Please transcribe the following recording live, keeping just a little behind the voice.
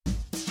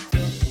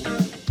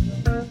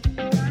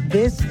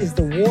This is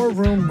the War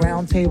Room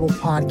Roundtable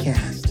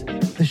podcast,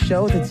 the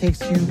show that takes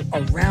you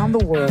around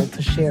the world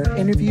to share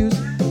interviews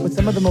with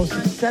some of the most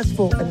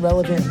successful and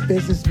relevant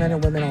businessmen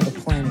and women on the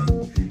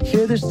planet.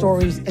 Hear their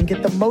stories and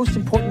get the most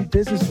important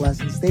business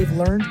lessons they've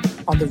learned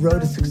on the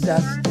road to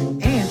success, and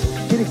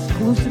get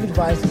exclusive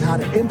advice on how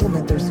to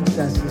implement their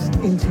successes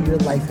into your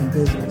life and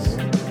business.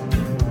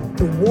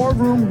 The War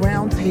Room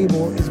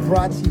Roundtable is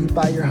brought to you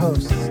by your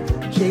hosts,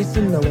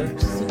 Jason Miller,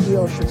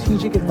 CEO of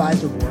Strategic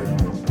Advisor Board,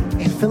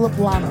 and Philip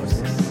Lanos,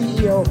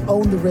 CEO of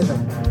Own the Rhythm,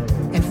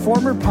 and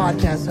former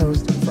podcast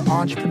host for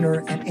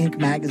Entrepreneur and Inc.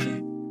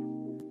 magazine.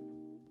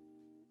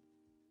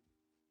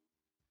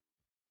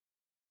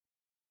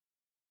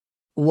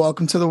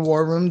 Welcome to the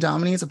War Room,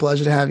 Dominey. It's a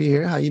pleasure to have you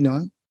here. How you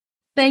doing?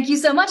 Thank you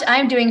so much.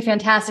 I'm doing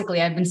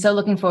fantastically. I've been so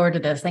looking forward to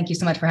this. Thank you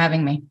so much for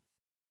having me.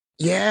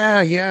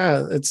 Yeah.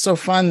 It's so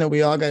fun that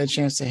we all got a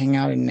chance to hang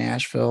out in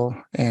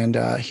Nashville, and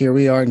here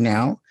we are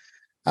now.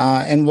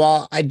 And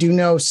while I do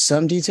know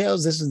some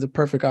details, this is the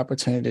perfect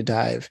opportunity to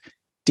dive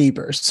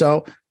deeper.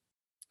 So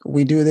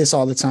we do this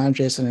all the time,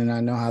 Jason, and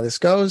I know how this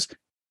goes.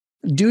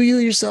 Do you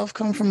yourself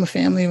come from a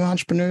family of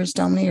entrepreneurs,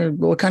 Dominey, or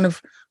what kind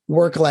of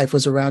work life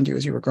was around you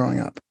as you were growing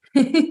up?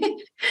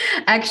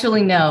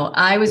 Actually, no.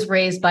 I was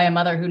raised by a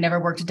mother who never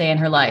worked a day in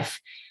her life.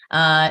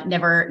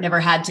 Never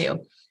had to.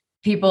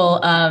 People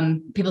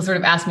sort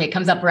of ask me, it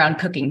comes up around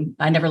cooking.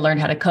 I never learned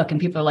how to cook. And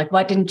people are like,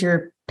 why didn't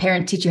your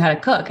parents teach you how to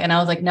cook? And I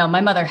was like, no, my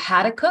mother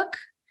had to cook.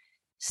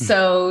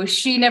 So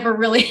she never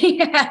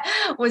really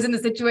was in the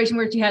situation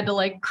where she had to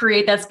like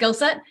create that skill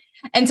set.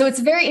 And so it's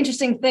a very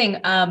interesting thing.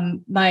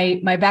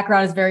 My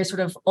background is very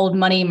sort of old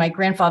money. My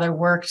grandfather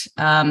worked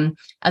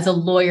as a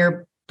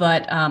lawyer,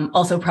 but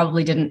also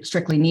probably didn't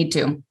strictly need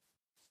to.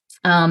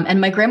 And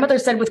my grandmother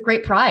said with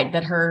great pride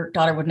that her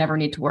daughter would never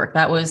need to work.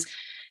 That was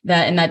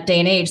that in that day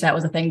and age, that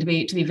was a thing to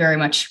be very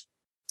much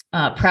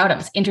proud of.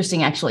 It's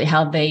interesting, actually,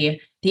 how the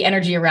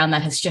energy around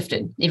that has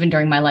shifted even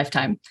during my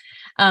lifetime.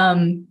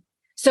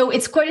 So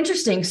it's quite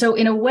interesting. So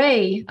in a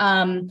way,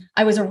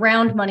 I was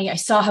around money. I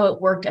saw how it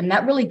worked, and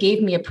that really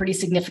gave me a pretty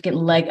significant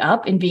leg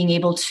up in being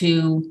able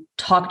to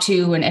talk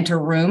to and enter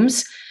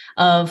rooms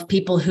of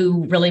people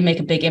who really make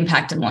a big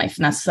impact in life.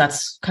 And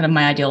that's kind of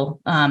my ideal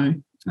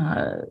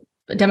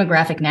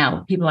demographic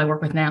now, people I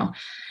work with now.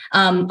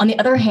 On the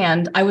other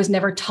hand, I was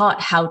never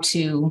taught how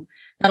to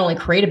not only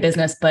create a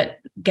business, but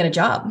get a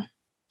job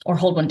or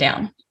hold one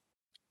down,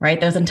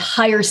 right? There's an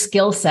entire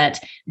skill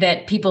set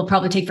that people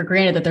probably take for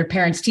granted that their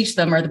parents teach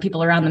them or the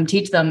people around them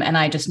teach them. And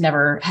I just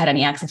never had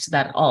any access to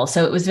that at all.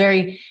 So it was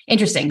very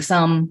interesting.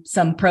 Some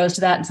pros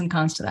to that and some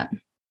cons to that.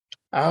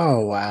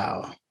 Oh,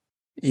 wow.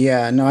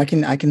 Yeah, no, I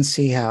can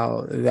see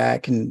how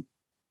that can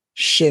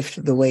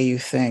shift the way you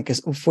think.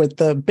 Because for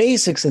the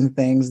basics and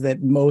things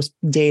that most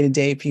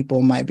day-to-day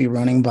people might be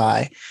running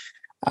by,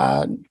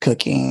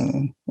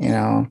 cooking,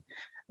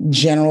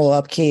 general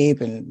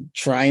upkeep and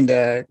trying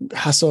to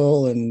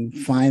hustle and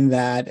find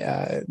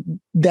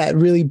that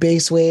really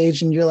base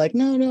wage. And you're like,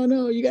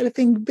 no, you got to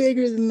think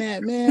bigger than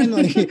that, man.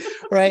 Like,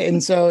 right.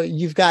 And so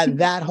you've got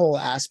that whole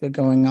aspect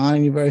going on,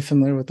 and you're very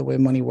familiar with the way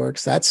money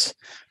works. That's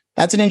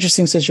an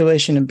interesting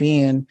situation to be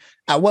in.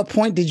 At what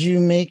point did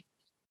you make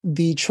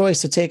the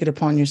choice to take it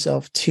upon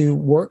yourself to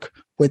work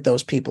with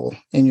those people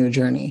in your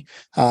journey?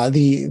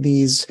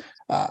 These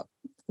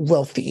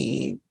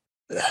wealthy,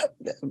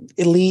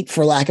 elite,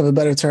 for lack of a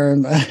better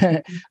term,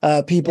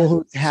 people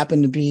who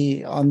happen to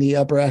be on the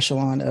upper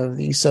echelon of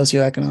the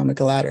socioeconomic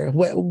ladder.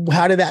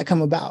 How did that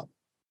come about?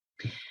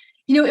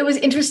 It was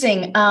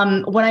interesting.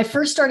 When I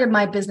first started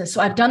my business,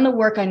 so I've done the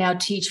work I now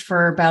teach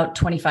for about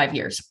 25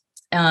 years.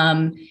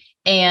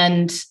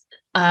 And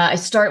I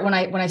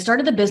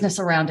started the business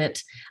around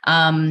it.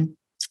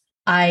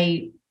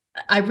 I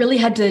really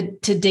had to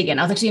dig in.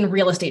 I was actually in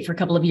real estate for a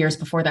couple of years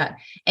before that.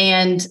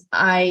 And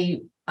I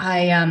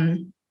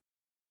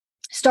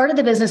started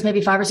the business maybe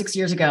 5 or 6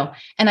 years ago.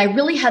 And I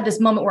really had this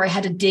moment where I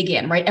had to dig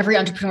in, right? Every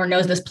entrepreneur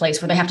knows this place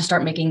where they have to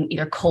start making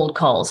either cold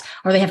calls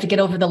or they have to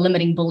get over the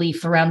limiting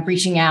belief around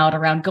reaching out,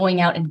 around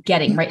going out and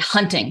getting, right?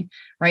 Hunting,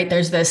 right?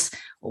 There's this,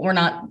 we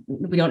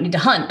don't need to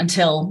hunt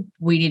until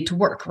we need to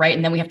work, right?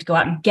 And then we have to go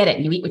out and get it.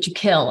 And you eat what you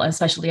kill,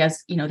 especially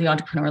as, the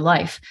entrepreneur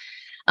life.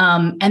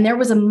 And there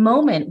was a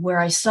moment where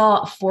I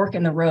saw a fork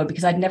in the road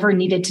because I'd never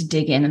needed to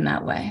dig in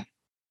that way.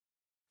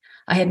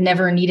 I had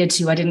never needed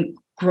to. I didn't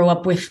grow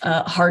up with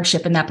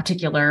hardship in that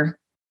particular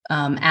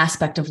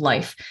aspect of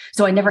life.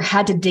 So I never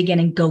had to dig in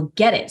and go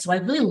get it. So I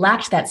really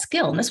lacked that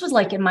skill. And this was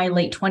like in my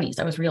late 20s,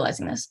 I was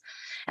realizing this.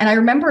 And I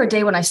remember a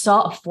day when I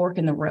saw a fork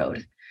in the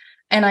road,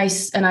 and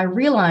I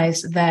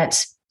realized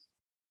that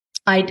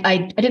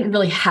I didn't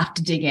really have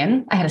to dig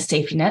in. I had a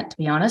safety net, to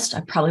be honest.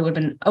 I would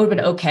have been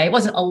okay. It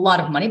wasn't a lot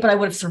of money, but I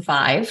would have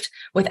survived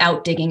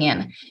without digging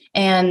in.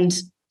 And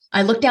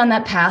I looked down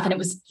that path, and it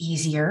was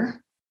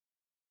easier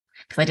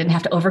because I didn't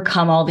have to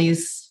overcome all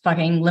these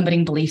fucking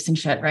limiting beliefs and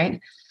shit, right?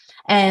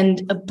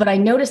 But I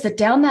noticed that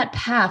down that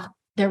path,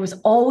 there was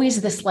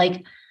always this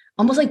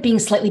almost like being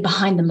slightly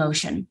behind the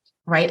motion,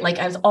 right? Like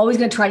I was always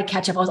going to try to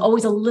catch up. I was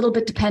always a little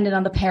bit dependent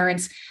on the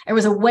parents. There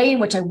was a way in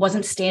which I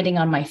wasn't standing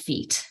on my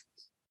feet.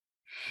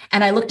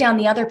 And I looked down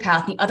the other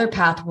path. The other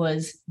path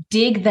was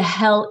dig the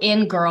hell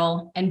in,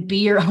 girl, and be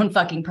your own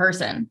fucking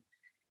person.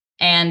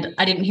 And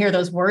I didn't hear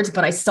those words,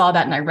 but I saw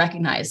that and I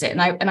recognized it.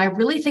 And I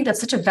really think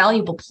that's such a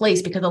valuable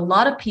place, because a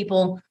lot of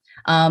people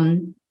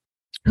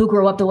who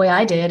grow up the way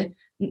I did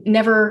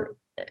never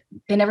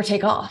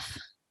take off,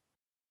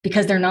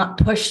 because they're not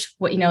pushed.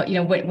 When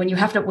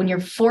you're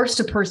forced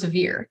to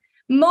persevere,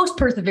 most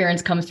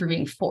perseverance comes through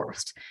being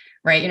forced,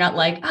 right? You're not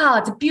like,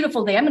 it's a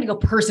beautiful day, I'm going to go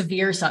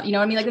persevere something. You know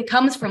what I mean? Like it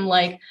comes from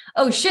like,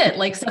 oh shit,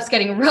 like stuff's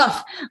getting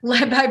rough.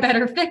 I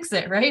better fix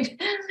it.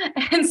 Right.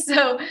 And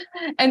so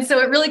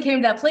it really came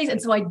to that place.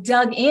 And so I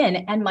dug in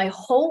and my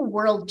whole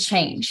world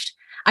changed.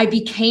 I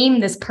became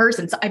this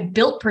person. So I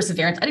built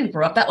perseverance. I didn't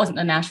grow up. That wasn't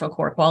a natural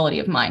core quality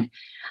of mine.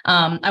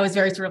 I was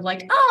very sort of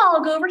like,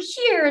 I'll go over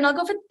here and I'll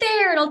go over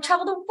there and I'll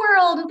travel the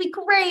world. It'll be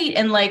great.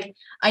 And like,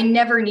 I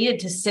never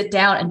needed to sit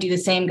down and do the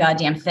same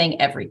goddamn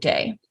thing every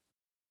day,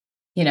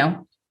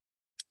 to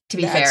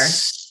be fair.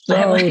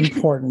 So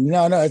important.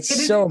 No,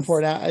 it's so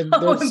important.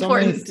 There's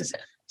important.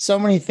 So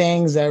many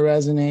things that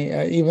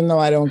resonate, even though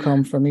I don't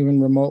come from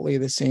even remotely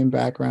the same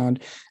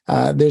background.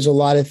 There's a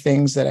lot of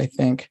things that I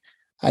think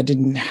I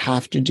didn't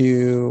have to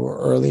do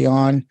early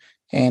on.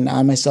 And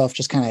I myself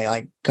just kind of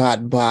like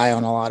got by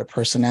on a lot of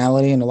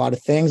personality and a lot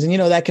of things. And,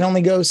 that can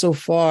only go so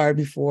far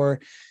before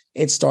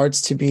it starts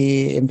to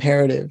be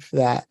imperative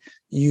that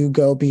you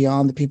go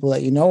beyond the people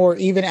that you know, or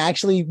even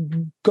actually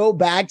go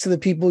back to the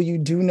people you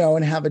do know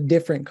and have a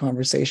different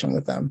conversation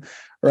with them,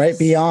 right?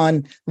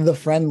 Beyond the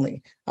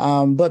friendly.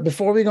 But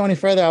before we go any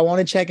further, I want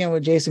to check in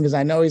with Jason, because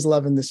I know he's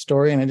loving this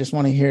story and I just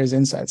want to hear his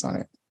insights on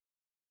it.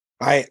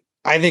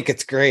 I think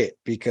it's great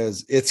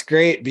because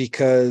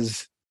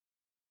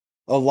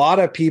a lot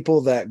of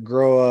people that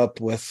grow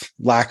up with,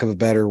 lack of a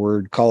better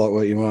word, call it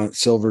what you want,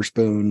 silver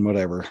spoon,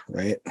 whatever,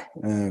 right?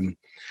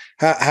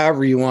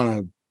 However you want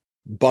to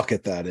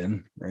bucket that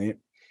in, right?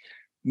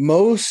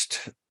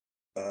 Most,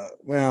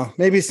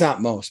 maybe it's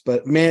not most,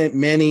 but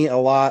many, a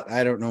lot,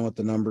 I don't know what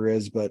the number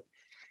is, but,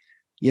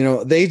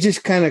 they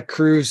just kind of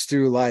cruise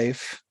through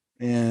life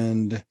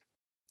and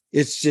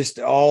it's just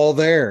all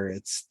there.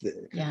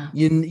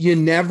 You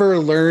never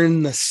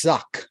learn the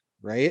suck,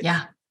 right?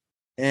 Yeah.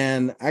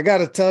 And I got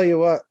to tell you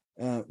what,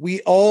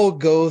 we all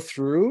go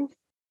through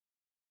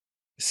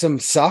some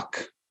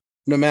suck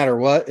no matter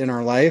what in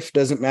our life.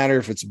 Doesn't matter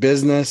if it's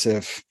business,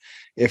 if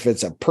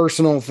it's a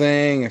personal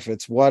thing, if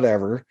it's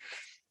whatever.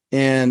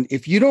 And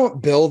if you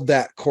don't build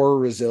that core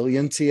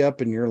resiliency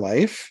up in your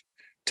life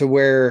to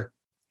where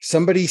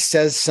somebody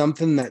says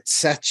something that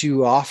sets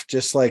you off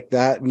just like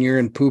that and you're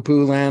in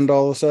poo-poo land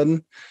all of a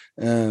sudden,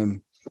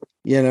 and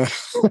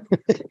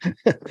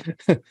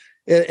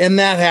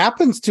that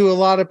happens to a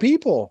lot of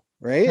people,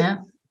 right? Yeah.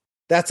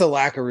 That's a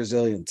lack of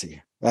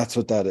resiliency. That's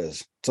what that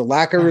is. It's a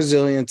lack of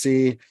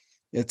resiliency.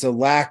 It's a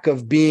lack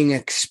of being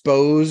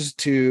exposed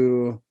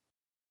to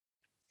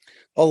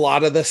a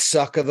lot of the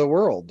suck of the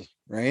world,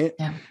 right?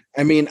 Yeah.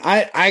 I mean,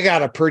 I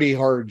got a pretty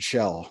hard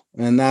shell,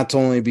 and that's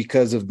only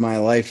because of my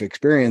life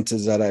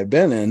experiences that I've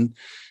been in,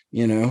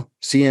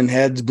 seeing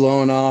heads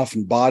blown off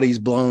and bodies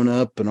blown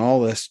up and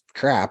all this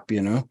crap,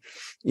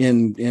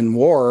 in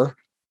war.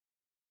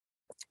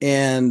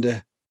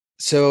 And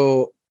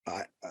so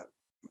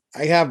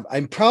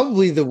I'm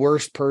probably the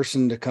worst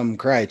person to come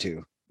cry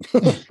to,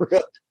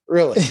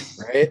 really,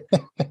 right?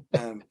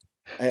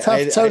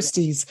 Tough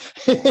toasties.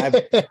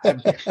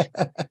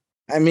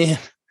 I mean,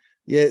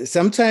 yeah,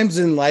 sometimes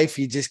in life,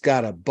 you just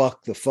got to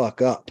buck the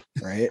fuck up,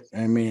 right?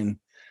 I mean,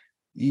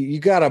 you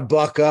got to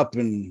buck up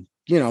and,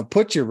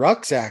 put your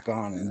rucksack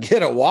on and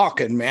get a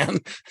walking, man.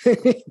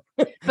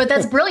 But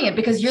that's brilliant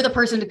because you're the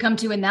person to come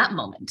to in that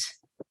moment.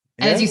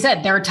 And as you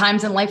said, there are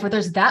times in life where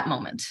there's that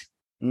moment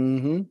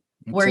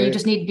where you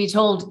just need to be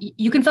told,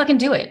 you can fucking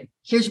do it.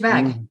 Here's your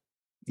bag.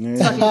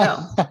 Fucking go.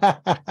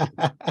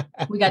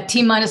 We got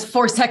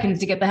T-4 seconds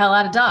to get the hell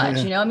out of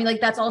Dodge. I mean,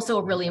 like that's also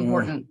a really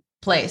important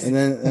place.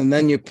 And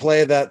then you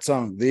play that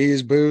song,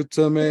 These Boots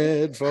Are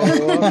Made For. I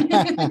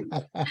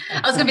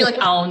was gonna be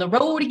like, on the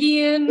road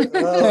again.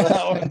 Oh,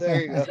 that one,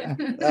 there you go.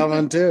 That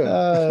one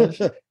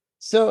too.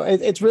 So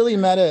it's really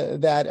meta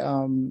that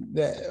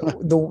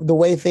the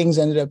way things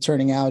ended up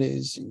turning out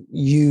is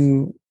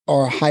you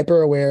are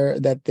hyper aware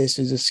that this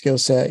is a skill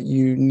set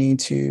you need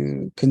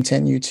to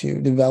continue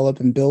to develop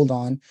and build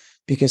on,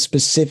 because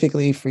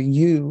specifically for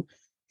you,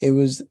 it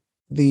was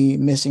the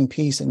missing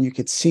piece and you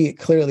could see it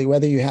clearly,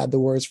 whether you had the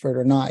words for it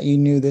or not. You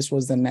knew this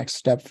was the next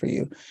step for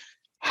you.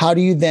 How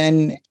do you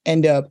then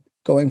end up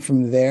going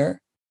from there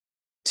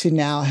to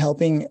now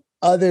helping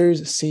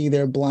others see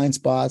their blind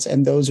spots?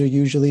 And those are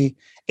usually,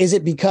 is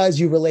it because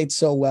you relate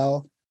so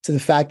well to the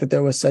fact that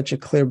there was such a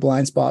clear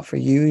blind spot for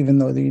you, even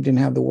though you didn't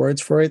have the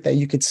words for it, that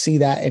you could see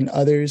that in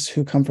others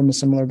who come from a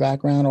similar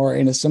background or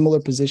in a similar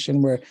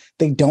position where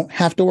they don't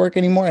have to work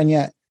anymore? And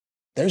yet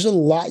there's a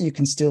lot you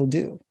can still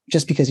do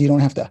just because you don't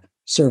have to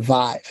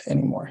survive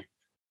anymore.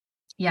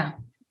 Yeah.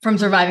 From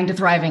surviving to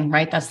thriving,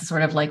 right? That's the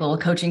sort of like little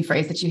coaching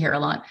phrase that you hear a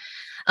lot.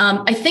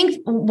 I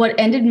think what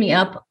ended me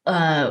up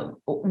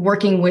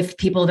working with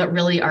people that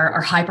really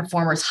are high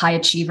performers, high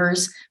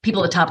achievers,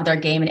 people at the top of their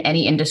game in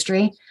any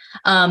industry,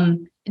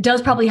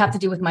 does probably have to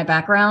do with my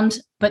background.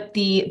 But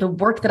the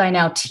work that I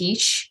now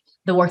teach,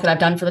 the work that I've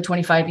done for the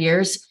 25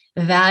 years,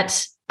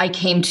 that I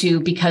came to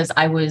because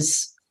I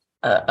was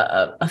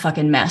a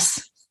fucking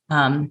mess.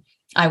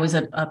 I was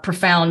a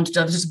profound,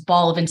 just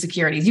ball of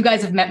insecurities. You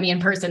guys have met me in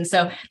person,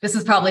 so this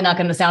is probably not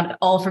going to sound at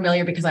all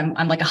familiar because I'm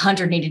like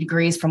 180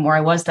 degrees from where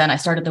I was then. I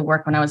started the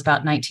work when I was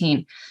about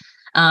 19.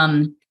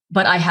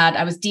 But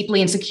I was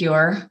deeply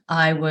insecure.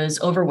 I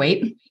was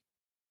overweight.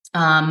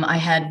 I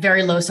had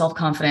very low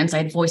self-confidence. I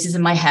had voices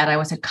in my head. I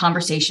always had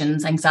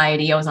conversations,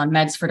 anxiety. I was on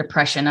meds for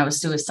depression. I was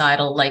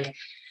suicidal. Like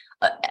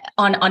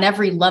on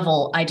every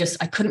level, I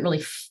couldn't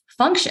really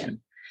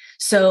function.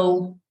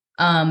 So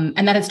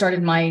and that had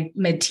started my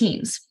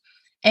mid-teens.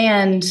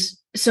 And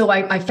so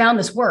I found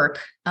this work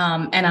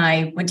and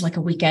I went to like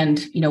a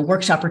weekend,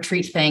 workshop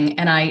retreat thing.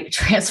 And I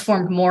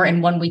transformed more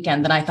in one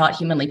weekend than I thought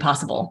humanly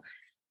possible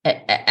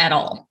at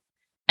all.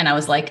 And I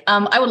was like,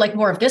 I would like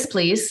more of this,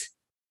 please.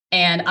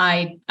 And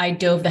I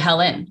dove the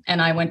hell in,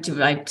 and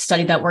I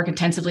studied that work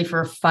intensively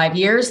for 5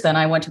 years. Then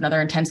I went to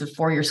another intensive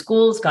 4-year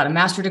schools, got a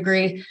master's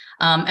degree.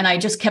 And I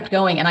just kept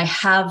going. And I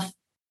have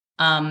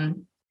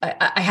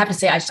to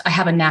say, I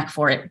have a knack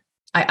for it.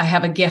 I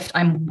have a gift.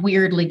 I'm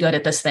weirdly good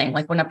at this thing.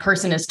 Like when a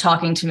person is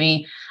talking to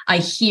me, I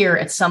hear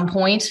at some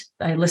point,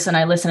 I listen.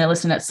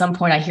 At some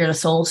point, I hear the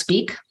soul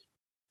speak,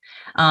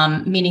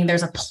 meaning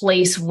there's a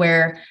place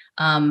where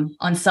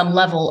on some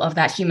level of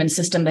that human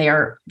system, they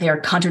are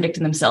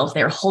contradicting themselves.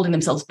 They are holding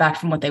themselves back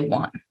from what they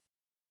want.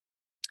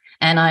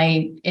 And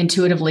I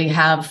intuitively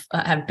have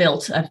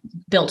built,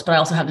 but I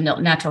also have the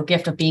natural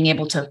gift of being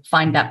able to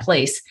find that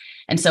place.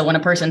 And so when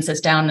a person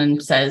sits down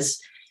and says,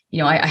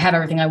 I have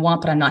everything I want,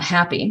 but I'm not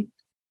happy,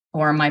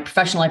 or my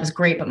professional life is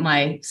great, but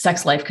my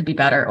sex life could be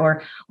better,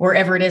 or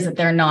wherever it is that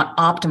they're not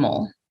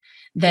optimal,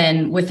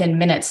 then within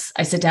minutes,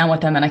 I sit down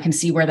with them and I can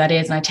see where that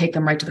is. And I take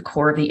them right to the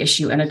core of the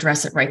issue and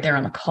address it right there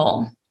on the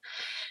call.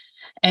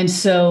 And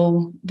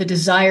so the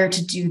desire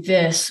to do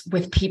this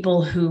with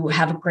people who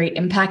have a great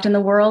impact in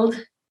the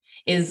world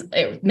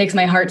it makes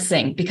my heart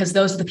sing, because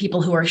those are the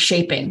people who are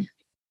shaping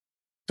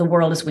the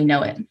world as we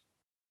know it.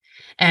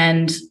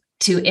 And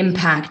to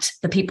impact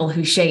the people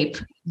who shape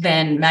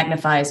then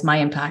magnifies my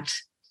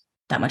impact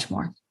that much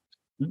more.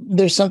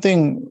 There's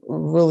something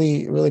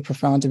really, really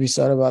profound to be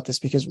said about this,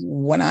 because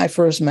when I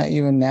first met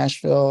you in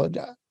Nashville,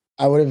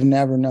 I would have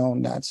never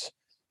known that's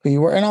who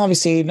you were. And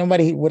obviously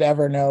nobody would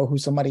ever know who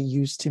somebody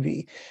used to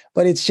be,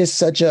 but it's just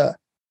such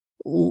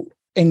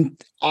an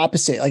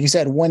opposite, like you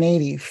said,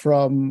 180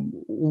 from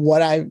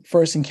what I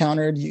first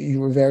encountered. You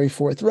were very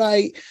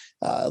forthright,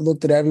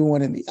 looked at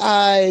everyone in the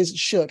eyes,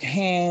 shook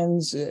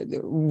hands,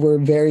 were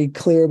very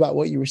clear about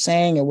what you were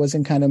saying. It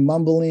wasn't kind of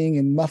mumbling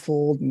and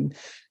muffled, and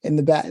in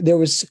the back there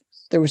was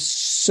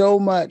so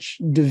much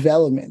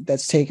development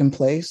that's taken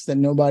place that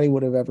nobody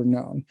would have ever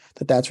known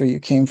that's where you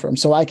came from.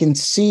 So I can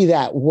see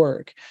that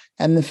work,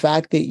 and the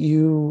fact that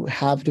you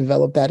have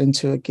developed that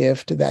into a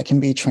gift that can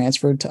be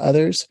transferred to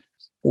others,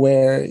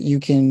 where you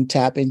can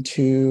tap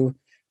into,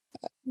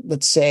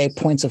 let's say,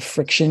 points of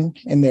friction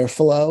in their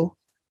flow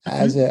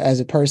as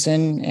a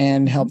person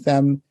and help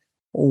them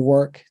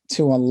work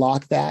to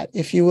unlock that,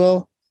 if you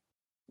will.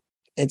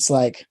 It's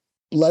like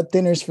blood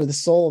thinners for the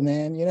soul,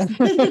 man,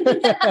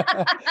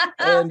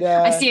 And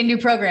I see a new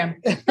program.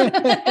 blood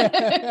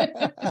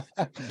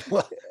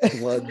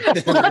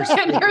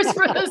thinners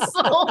for the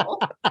soul.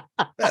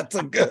 That's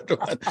a good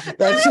one.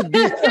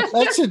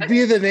 That should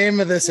be the name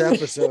of this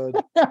episode.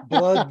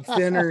 Blood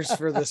thinners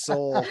for the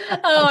soul.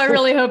 Oh, I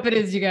really hope it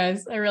is, you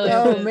guys. I really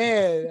hope it is. Oh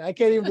man, I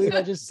can't even believe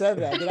I just said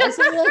that. Did I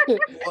say that?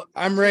 Well,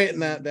 I'm writing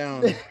that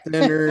down.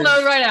 Thinners.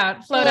 Float right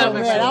out. Float out.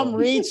 Man, I'm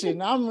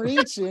reaching.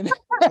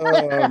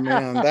 Oh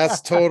man,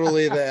 that's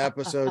totally the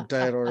episode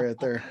title right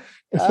there.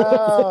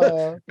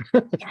 Oh,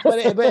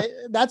 but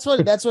that's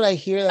what I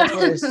hear. That's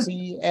what I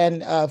see.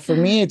 And for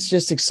me, it's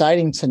just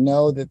exciting to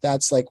know that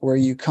that's like where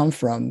you come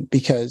from,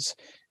 because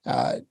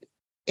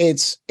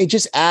it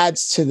just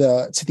adds to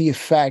the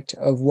effect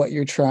of what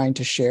you're trying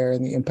to share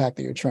and the impact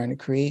that you're trying to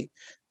create,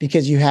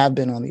 because you have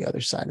been on the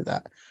other side of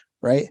that,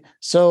 right?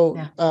 So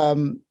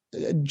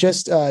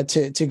just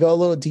to go a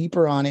little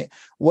deeper on it,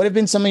 what have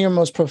been some of your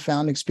most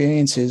profound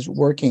experiences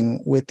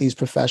working with these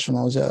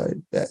professionals,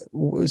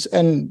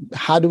 and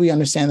how do we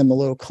understand them a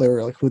little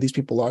clearer, like who these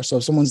people are? So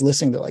if someone's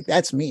listening, they're like,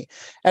 that's me.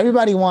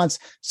 Everybody wants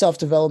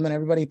self-development.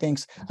 Everybody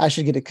thinks I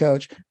should get a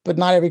coach, but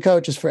not every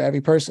coach is for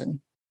every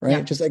person, right?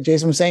 Yeah. Just like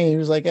Jason was saying, he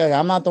was like, hey,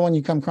 I'm not the one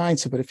you come crying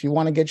to, but if you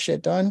want to get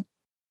shit done,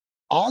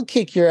 I'll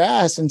kick your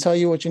ass and tell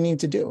you what you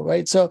need to do,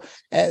 right? So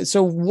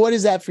what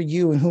is that for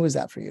you, and who is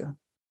that for you?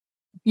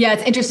 Yeah,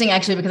 it's interesting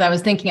actually, because I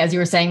was thinking as you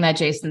were saying that,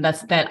 Jason,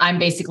 that I'm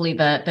basically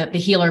the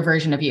healer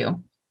version of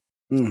you.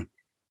 Mm.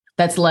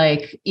 That's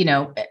like,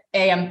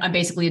 I'm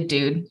basically a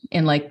dude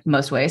in like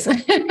most ways. I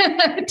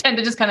tend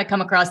to just kind of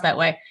come across that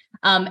way.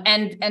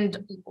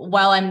 And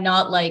while I'm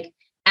not like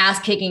ass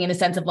kicking in the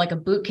sense of like a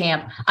boot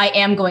camp. I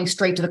am going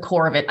straight to the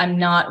core of it.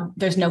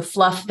 There's no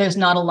fluff. There's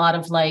not a lot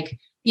of like,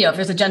 if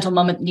there's a gentle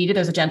moment needed,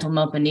 there's a gentle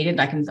moment needed.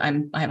 I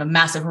have a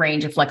massive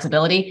range of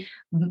flexibility.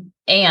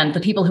 And the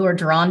people who are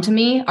drawn to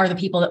me are the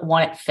people that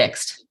want it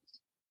fixed.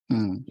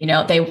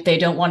 They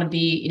don't want to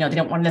be, they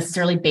don't want to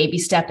necessarily baby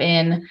step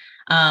in.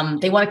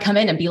 They want to come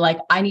in and be like,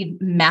 I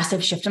need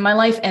massive shift in my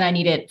life and I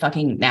need it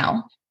fucking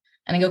now.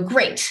 And I go,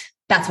 great.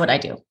 That's what I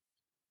do.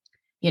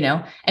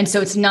 And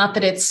so it's not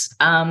that it's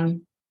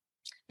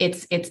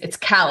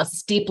callous,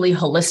 it's deeply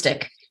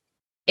holistic.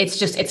 It's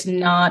just, it's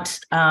not,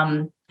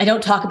 I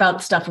don't talk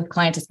about stuff with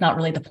clients. It's not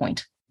really the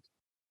point,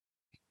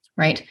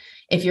 right?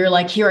 If you're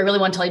like, here, I really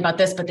want to tell you about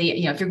this, but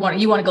if you want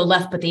to go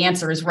left, but the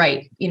answer is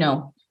right,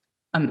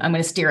 I'm going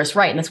to steer us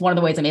right. And that's one of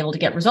the ways I'm able to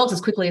get results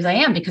as quickly as I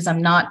am, because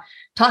I'm not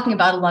talking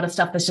about a lot of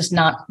stuff that's just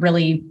not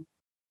really,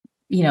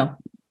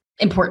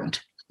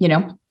 important,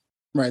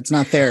 Right. It's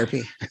not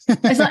therapy.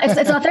 It's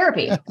not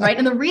therapy. Right.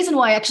 And the reason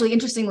why, actually,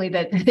 interestingly,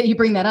 that you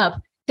bring that up,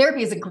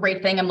 therapy is a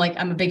great thing.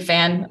 I'm a big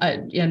fan.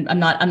 I'm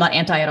not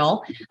anti at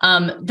all.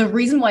 The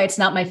reason why it's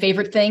not my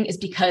favorite thing is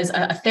because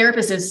a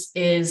therapist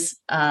is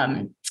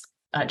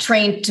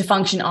trained to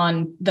function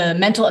on the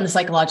mental and the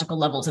psychological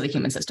levels of the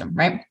human system.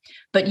 Right.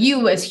 But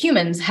you as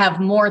humans have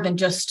more than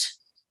just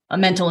a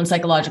mental and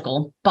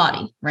psychological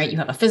body, right? You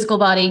have a physical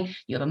body,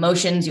 you have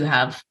emotions, you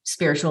have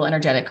spiritual,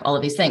 energetic, all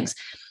of these things.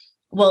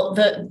 Well,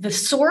 the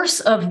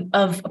source of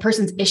a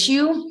person's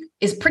issue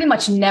is pretty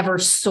much never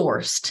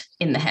sourced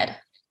in the head.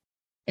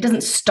 It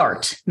doesn't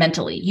start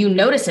mentally. You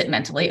notice it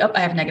mentally. Oh,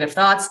 I have negative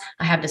thoughts.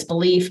 I have this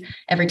belief.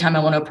 Every time I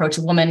want to approach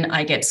a woman,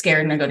 I get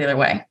scared and I go the other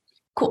way.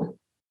 Cool.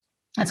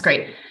 That's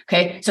great.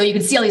 Okay. So you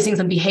can see all these things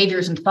and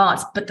behaviors and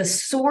thoughts, but the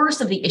source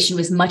of the issue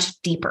is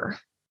much deeper.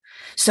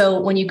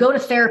 So when you go to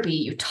therapy,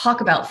 you talk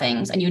about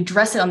things and you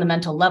address it on the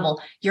mental level,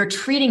 you're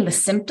treating the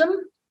symptom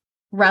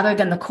rather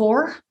than the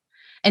core.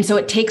 And so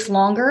it takes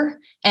longer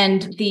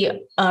and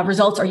the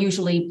results are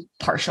usually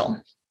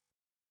partial,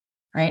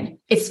 right?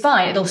 It's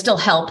fine. It'll still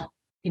help.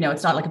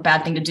 It's not like a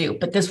bad thing to do,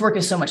 but this work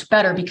is so much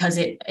better because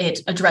it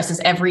addresses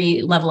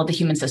every level of the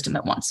human system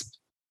at once.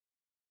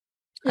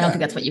 Yeah. I don't think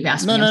that's what you've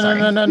asked me. I'm sorry.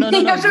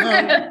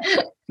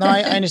 No,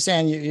 I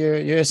understand.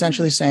 You're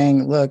essentially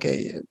saying, look,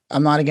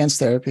 I'm not against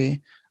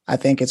therapy. I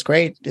think it's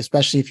great,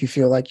 especially if you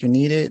feel like you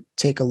need it.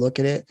 Take a look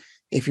at it.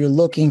 If you're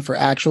looking for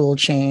actual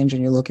change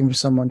and you're looking for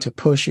someone to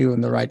push you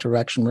in the right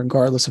direction,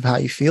 regardless of how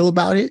you feel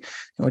about it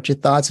and what your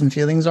thoughts and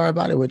feelings are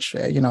about it, which,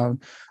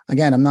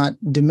 again, I'm not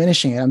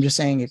diminishing it. I'm just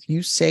saying, if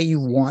you say you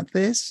want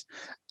this,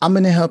 I'm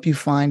going to help you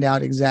find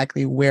out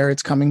exactly where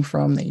it's coming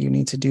from that you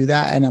need to do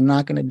that. And I'm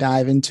not going to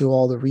dive into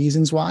all the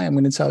reasons why. I'm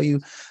going to tell you,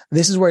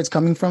 this is where it's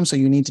coming from. So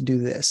you need to do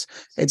this.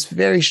 It's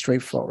very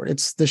straightforward.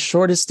 It's the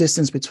shortest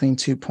distance between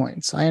 2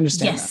 points. I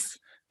understand that.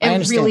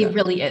 It really,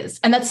 really is.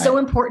 And that's so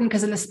important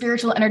because in the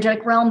spiritual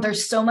energetic realm,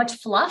 there's so much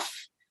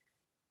fluff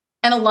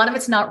and a lot of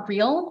it's not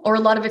real, or a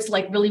lot of it's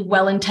like really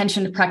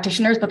well-intentioned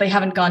practitioners, but they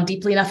haven't gone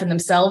deeply enough in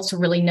themselves to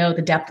really know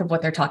the depth of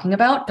what they're talking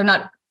about. They're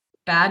not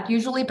bad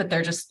usually, but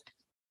they're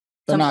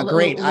not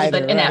great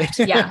either. Inept.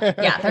 Right?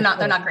 Yeah. They're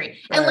not great.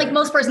 And like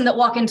most person that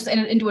walk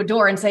into a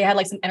door and say, I had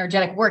like some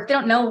energetic work, they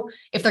don't know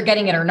if they're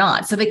getting it or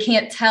not. So they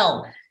can't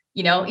tell,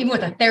 even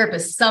with a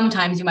therapist,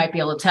 sometimes you might be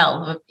able to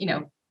tell,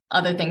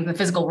 other things in the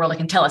physical world, I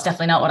can tell it's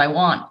definitely not what I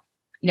want.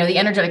 The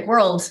energetic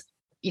world,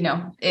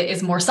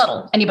 is more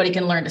subtle. Anybody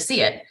can learn to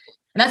see it.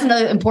 And that's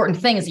another important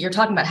thing, is that you're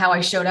talking about how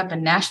I showed up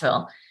in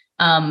Nashville.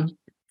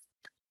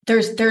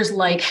 There's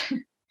like,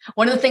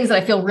 one of the things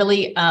that I feel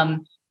really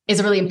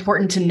is really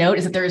important to note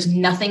is that there is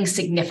nothing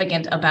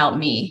significant about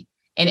me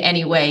in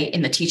any way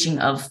in the teaching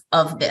of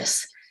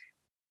this.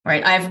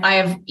 Right. I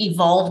have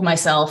evolved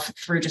myself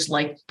through just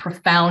like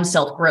profound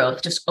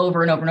self-growth, just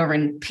over and over and over,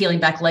 and peeling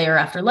back layer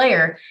after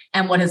layer.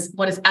 And what is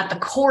at the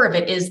core of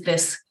it is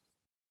this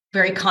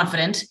very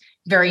confident,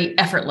 very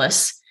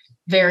effortless,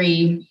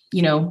 very,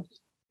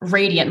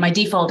 radiant. My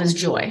default is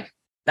joy.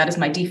 That is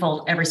my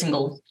default every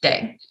single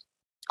day.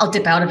 I'll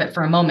dip out of it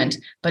for a moment,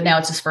 but now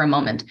it's just for a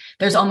moment.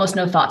 There's almost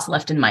no thoughts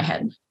left in my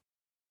head.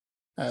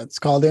 It's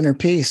called inner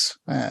peace.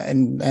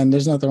 And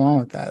there's nothing wrong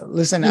with that.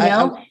 Listen,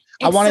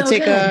 I want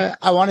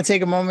to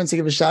take a moment to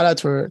give a shout out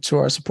to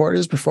our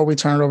supporters before we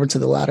turn it over to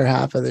the latter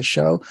half of the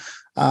show,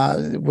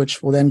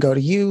 which will then go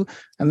to you,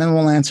 and then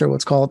we'll answer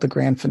what's called the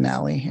grand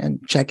finale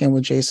and check in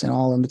with Jason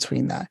all in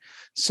between that.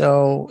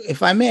 So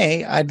if I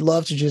may, I'd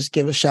love to just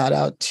give a shout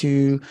out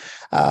to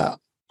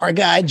our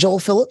guy, Joel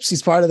Phillips.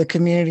 He's part of the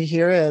community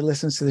here,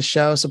 listens to the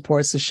show,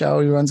 supports the show.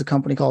 He runs a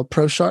company called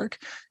ProShark.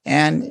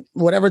 And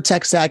whatever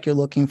tech stack you're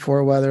looking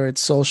for, whether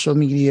it's social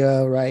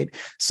media, right,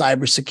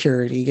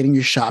 cybersecurity, getting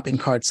your shopping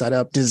cart set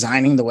up,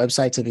 designing the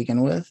website to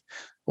begin with,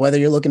 whether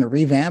you're looking to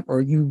revamp or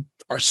you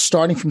are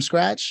starting from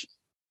scratch,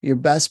 your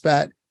best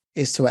bet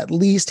is to at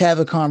least have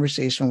a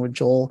conversation with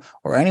Joel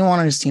or anyone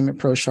on his team at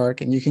ProShark.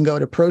 And you can go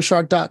to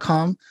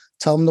proshark.com,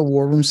 tell them the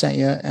War Room sent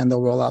you, and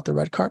they'll roll out the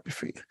red carpet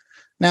for you.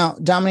 Now,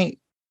 Dominey,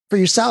 for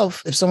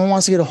yourself, if someone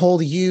wants to get a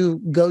hold of you,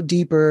 go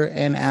deeper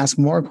and ask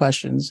more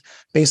questions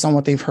based on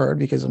what they've heard,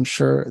 because I'm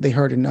sure they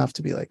heard enough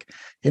to be like,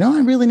 I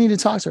really need to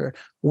talk to her.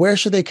 Where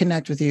should they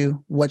connect with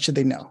you? What should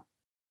they know?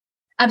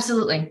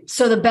 Absolutely.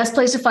 So the best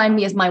place to find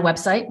me is my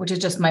website, which is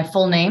just my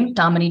full name,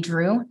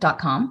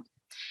 DomineydRew.com.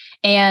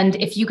 And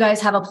if you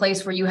guys have a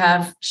place where you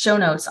have show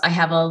notes, I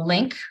have a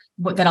link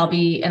that I'll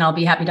be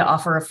happy to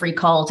offer a free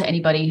call to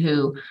anybody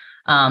who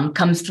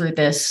comes through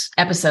this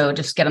episode.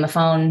 Just get on the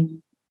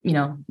phone,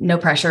 no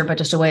pressure, but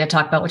just a way to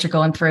talk about what you're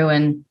going through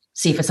and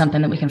see if it's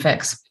something that we can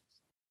fix.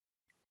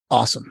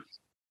 Awesome.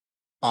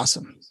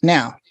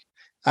 Now,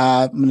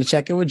 I'm going to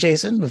check in with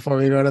Jason before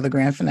we go to the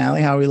grand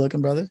finale. How are we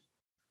looking, brother?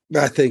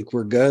 I think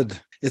we're good.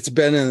 It's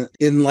been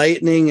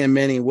enlightening in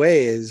many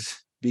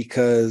ways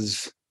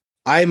because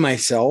I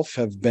myself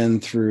have been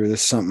through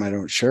this, something I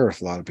don't share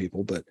with a lot of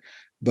people, but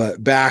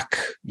back,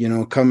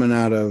 coming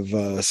out of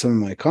some of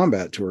my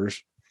combat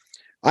tours,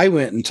 I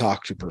went and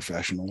talked to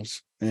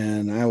professionals,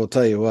 and I will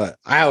tell you what,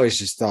 I always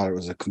just thought it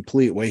was a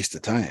complete waste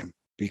of time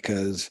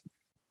because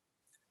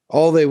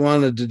all they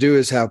wanted to do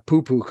is have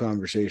poo-poo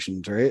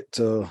conversations, right?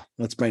 So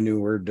that's my new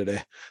word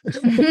today.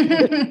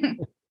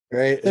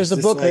 Right? There's a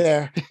book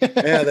there.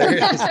 Yeah, there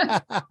is.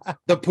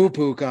 The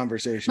poo-poo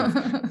conversation.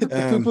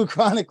 The Poo-Poo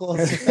Chronicles.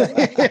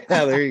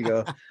 Yeah, there you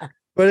go.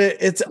 But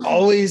it's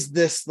always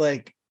this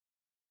like,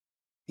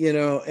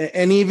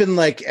 and even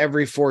like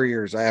every 4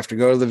 years, I have to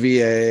go to the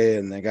VA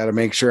and they got to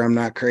make sure I'm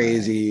not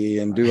crazy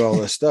and do all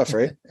this stuff,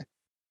 right?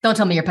 Don't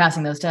tell me you're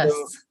passing those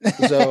tests.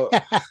 So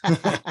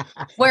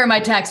where are my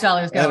tax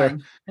dollars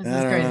going? This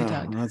is crazy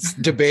talk. That's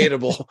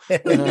debatable.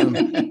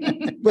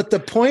 But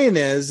the point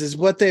is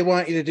what they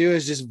want you to do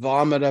is just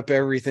vomit up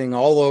everything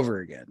all over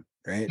again.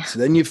 Right. So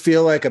then you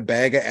feel like a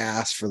bag of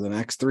ass for the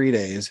next 3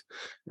 days,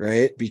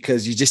 right?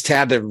 Because you just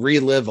had to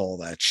relive all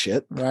that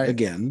shit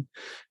again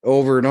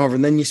over and over.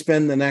 And then you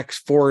spend the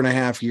next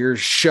 4.5 years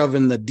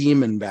shoving the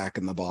demon back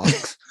in the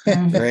box.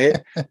 Right.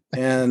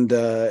 And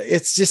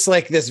it's just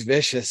like this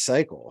vicious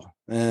cycle.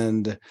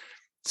 And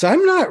so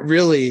I'm not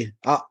really,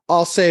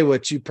 I'll say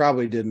what you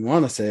probably didn't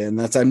want to say. And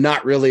that's, I'm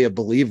not really a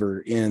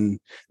believer in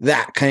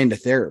that kind of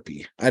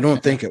therapy. I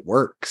don't think it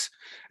works.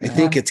 I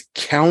think it's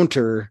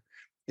counterproductive.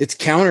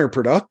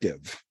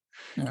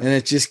 And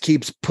it just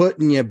keeps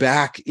putting you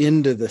back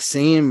into the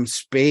same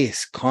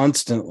space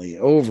constantly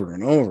over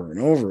and over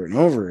and over and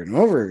over and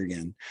over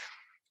again.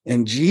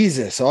 And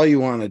Jesus, all you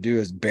want to do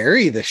is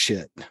bury the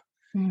shit,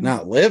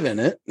 not live in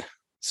it.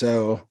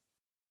 So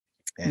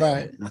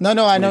right.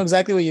 No, I know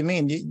exactly what you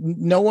mean.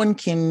 No one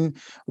can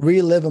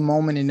relive a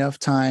moment enough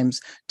times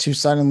to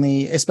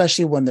suddenly,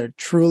 especially when they're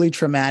truly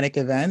traumatic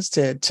events,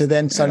 to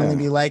then suddenly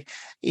be like,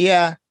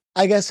 yeah,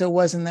 I guess it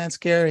wasn't that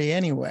scary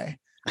anyway.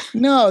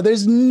 No,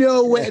 there's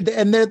no way.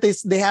 And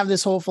they have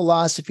this whole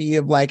philosophy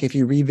of like, if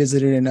you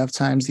revisit it enough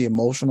times, the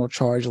emotional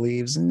charge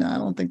leaves. No, I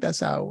don't think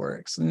that's how it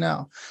works.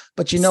 No.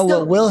 But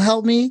what will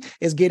help me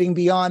is getting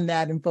beyond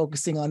that and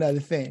focusing on other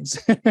things.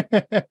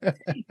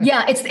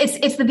 Yeah,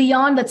 it's the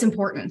beyond that's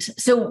important.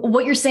 So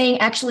what you're saying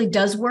actually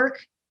does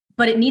work,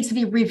 but it needs to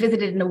be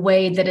revisited in a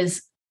way that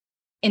is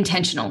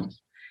intentional.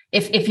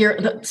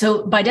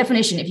 So by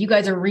definition, if you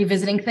guys are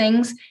revisiting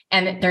things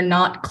and they're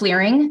not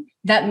clearing,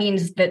 that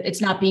means that it's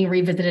not being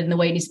revisited in the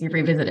way it needs to be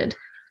revisited.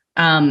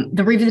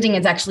 The revisiting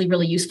is actually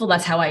really useful.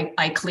 That's how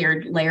I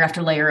cleared layer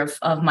after layer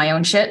of my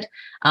own shit.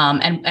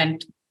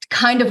 And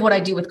kind of what I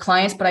do with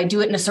clients, but I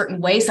do it in a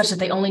certain way such that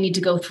they only need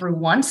to go through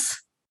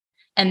once.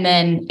 And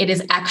then it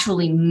is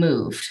actually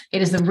moved.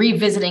 It is the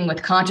revisiting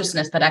with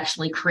consciousness that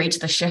actually creates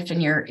the shift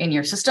in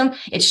your system.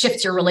 It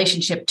shifts your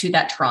relationship to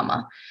that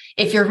trauma.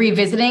 If you're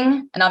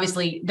revisiting, and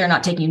obviously they're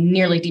not taking you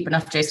nearly deep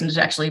enough, Jason,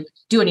 to actually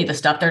do any of this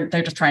stuff. They're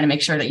just trying to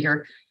make sure that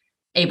you're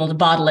able to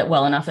bottle it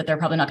well enough that they're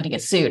probably not going to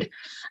get sued.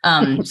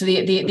 So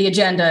the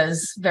agenda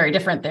is very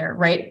different there,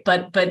 right?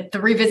 But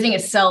the revisiting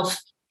itself,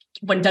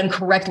 when done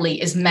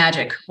correctly, is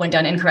magic. When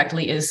done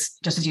incorrectly, is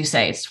just as you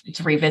say,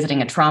 it's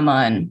revisiting a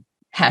trauma and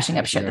hashing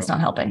up shit that's not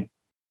helping.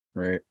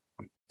 Right.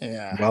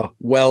 Yeah.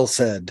 Well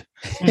said.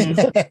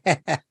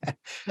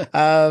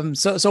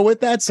 So with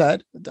that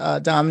said,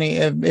 Dominey,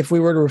 if we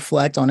were to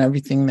reflect on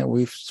everything that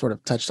we've sort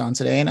of touched on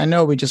today, and I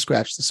know we just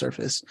scratched the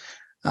surface,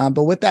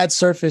 but with that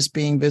surface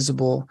being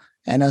visible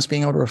and us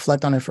being able to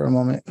reflect on it for a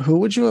moment, who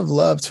would you have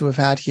loved to have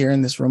had here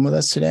in this room with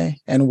us today,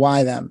 and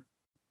why them?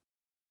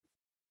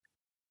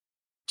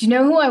 Do you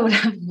know who I would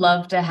have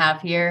loved to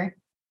have here?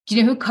 Do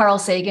you know who Carl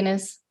Sagan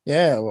is?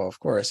 Yeah, well, of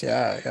course.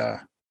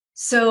 Yeah.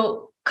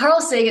 So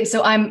Carl Sagan.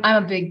 So I'm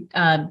a big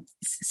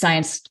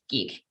science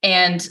geek,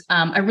 and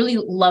I really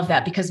love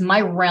that because my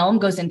realm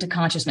goes into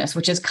consciousness,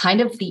 which is kind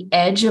of the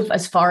edge of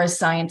as far as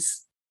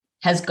science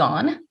has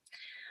gone.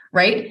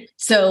 Right.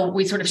 So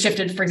we sort of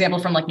shifted, for example,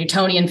 from like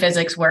Newtonian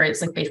physics, where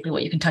it's like basically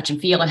what you can touch and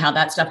feel and how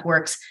that stuff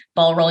works,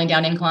 ball rolling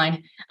down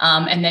incline,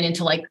 and then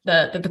into like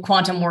the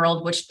quantum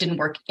world, which didn't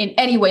work in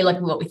any way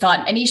like what we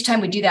thought. And each time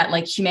we do that,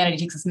 like humanity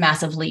takes this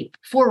massive leap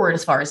forward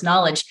as far as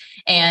knowledge.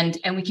 And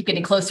we keep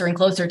getting closer and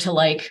closer to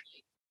like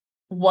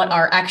what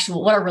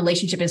our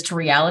relationship is to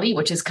reality,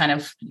 which is kind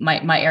of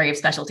my area of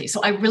specialty.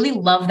 So I really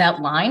love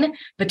that line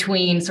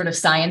between sort of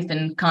science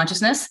and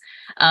consciousness.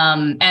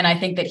 And I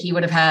think that he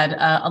would have had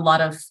a lot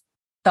of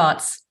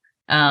thoughts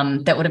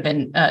that would have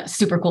been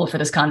super cool for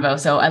this convo.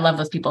 So I love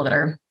those people that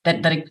are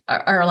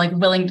like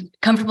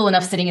comfortable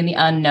enough sitting in the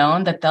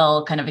unknown that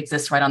they'll kind of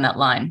exist right on that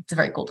line. It's a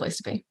very cool place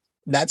to be.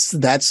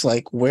 That's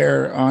like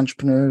where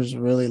entrepreneurs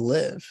really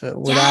live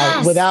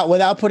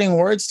without putting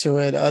words to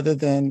it, other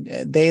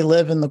than they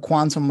live in the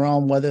quantum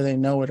realm, whether they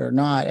know it or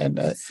not.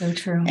 And so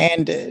true.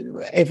 And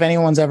if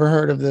anyone's ever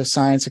heard of the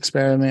science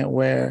experiment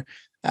where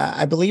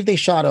I believe they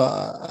shot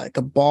a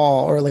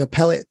ball or like a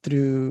pellet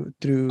through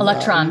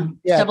electron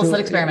double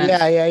slit experiment.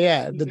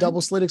 The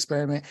double slit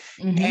experiment.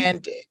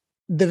 And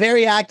the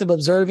very act of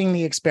observing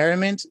the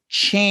experiment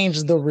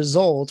changed the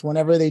result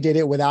whenever they did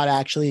it without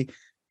actually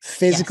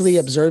physically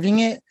observing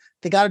it.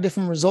 They got a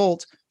different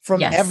result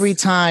from every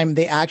time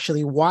they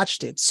actually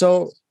watched it.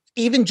 So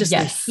even just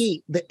the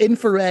heat, the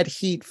infrared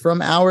heat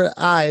from our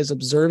eyes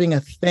observing a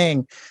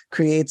thing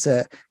creates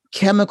a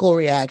chemical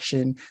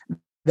reaction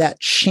that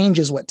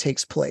changes what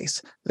takes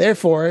place.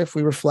 Therefore, if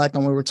we reflect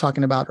on what we were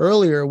talking about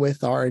earlier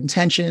with our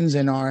intentions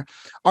and our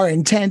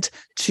intent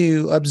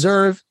to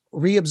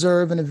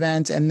reobserve an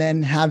event and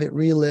then have it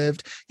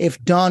relived,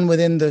 if done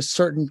within the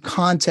certain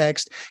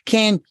context,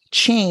 can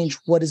change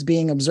what is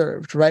being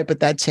observed, right? But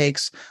that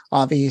takes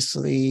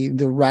obviously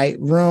the right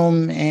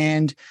room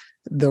and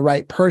the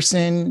right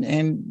person,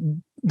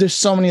 and there's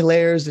so many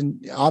layers.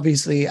 And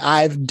obviously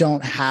I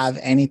don't have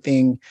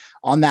anything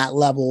on that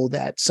level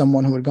that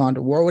someone who had gone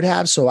to war would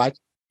have. So I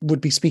would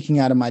be speaking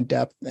out of my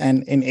depth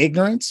and in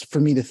ignorance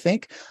for me to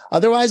think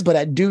otherwise. But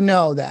I do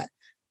know that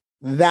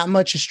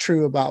much is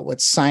true about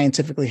what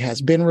scientifically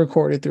has been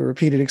recorded through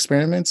repeated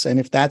experiments. And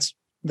if that's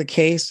the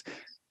case,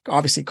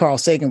 obviously Carl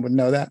Sagan would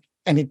know that.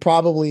 And he'd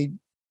probably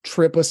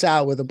trip us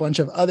out with a bunch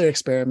of other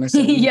experiments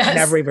that we've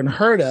never even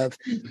heard of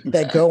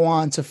that go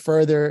on to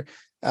further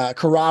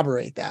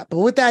corroborate that. But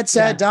with that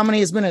said,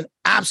 Dominey, it's been an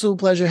absolute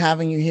pleasure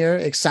having you here.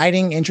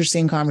 Exciting,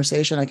 interesting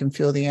conversation. I can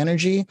feel the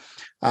energy.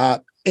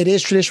 It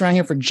is tradition around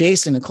here for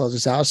Jason to close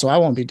us out, so I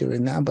won't be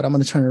doing that, but I'm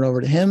going to turn it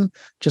over to him.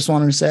 Just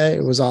wanted to say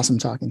it was awesome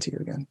talking to you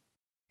again.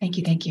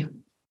 Thank you.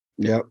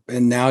 Yep.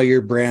 And now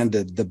you're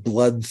branded the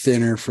blood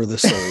thinner for the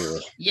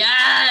soul.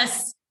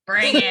 Yes.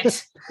 Bring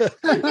it.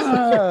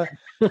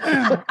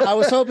 I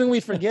was hoping we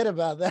forget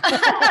about that.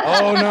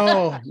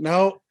 Oh,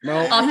 no.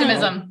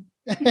 Optimism.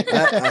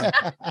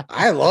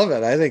 I love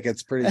it. I think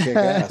it's pretty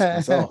kick-ass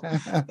myself.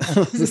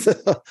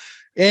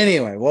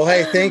 Anyway, well,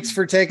 hey, thanks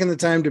for taking the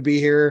time to be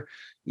here.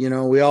 You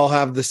know, we all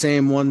have the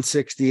same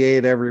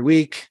 168 every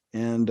week.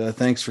 And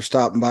thanks for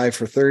stopping by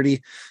for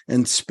 30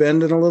 and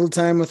spending a little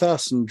time with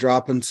us and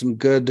dropping some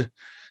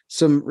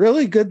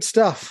really good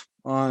stuff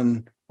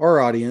on our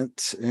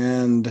audience.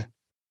 And,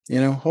 you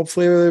know,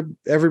 hopefully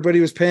everybody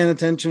was paying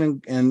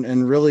attention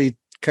and really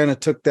kind of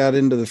took that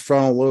into the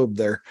frontal lobe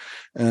there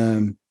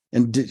and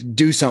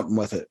do something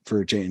with it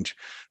for a change.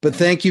 But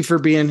thank you for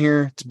being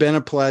here. It's been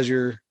a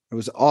pleasure. It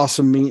was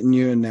awesome meeting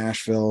you in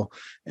Nashville,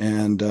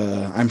 and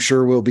I'm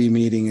sure we'll be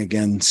meeting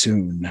again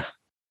soon.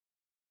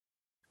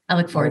 I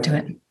look forward to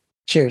it.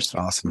 Cheers.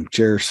 Awesome.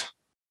 Cheers.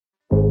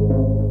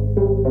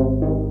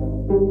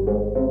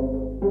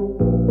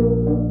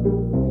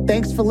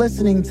 Thanks for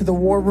listening to the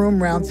War Room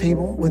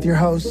Roundtable with your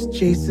hosts,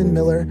 Jason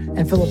Miller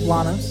and Philip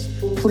Lanos.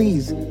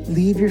 Please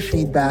leave your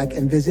feedback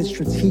and visit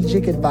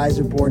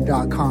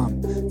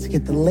strategicadvisorboard.com to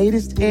get the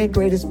latest and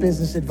greatest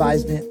business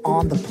advisement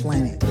on the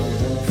planet.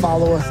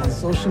 Follow us on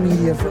social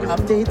media for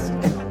updates,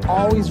 and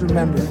always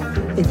remember,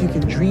 if you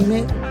can dream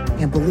it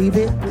and believe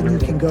it, then you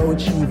can go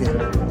achieve it.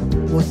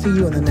 We'll see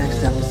you in the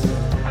next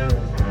episode.